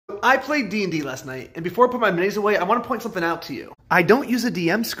I played D&D last night, and before I put my minis away, I want to point something out to you. I don't use a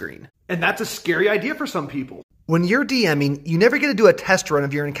DM screen. And that's a scary idea for some people. When you're DMing, you never get to do a test run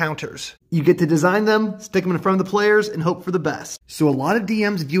of your encounters. You get to design them, stick them in front of the players, and hope for the best. So a lot of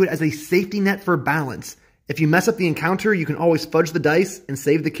DMs view it as a safety net for balance. If you mess up the encounter, you can always fudge the dice and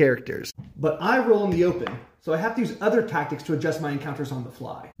save the characters. But I roll in the open, so I have to use other tactics to adjust my encounters on the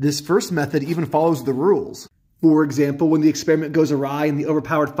fly. This first method even follows the rules. For example, when the experiment goes awry and the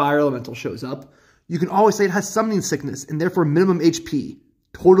overpowered fire elemental shows up, you can always say it has summoning sickness and therefore minimum HP.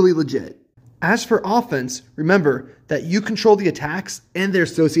 Totally legit. As for offense, remember that you control the attacks and their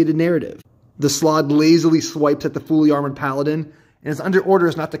associated narrative. The Slod lazily swipes at the fully armored paladin and is under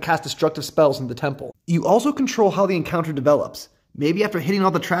orders not to cast destructive spells in the temple. You also control how the encounter develops. Maybe after hitting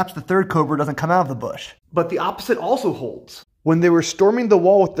all the traps, the third cobra doesn't come out of the bush. But the opposite also holds. When they were storming the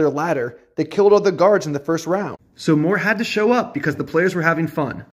wall with their ladder, they killed all the guards in the first round. So more had to show up because the players were having fun.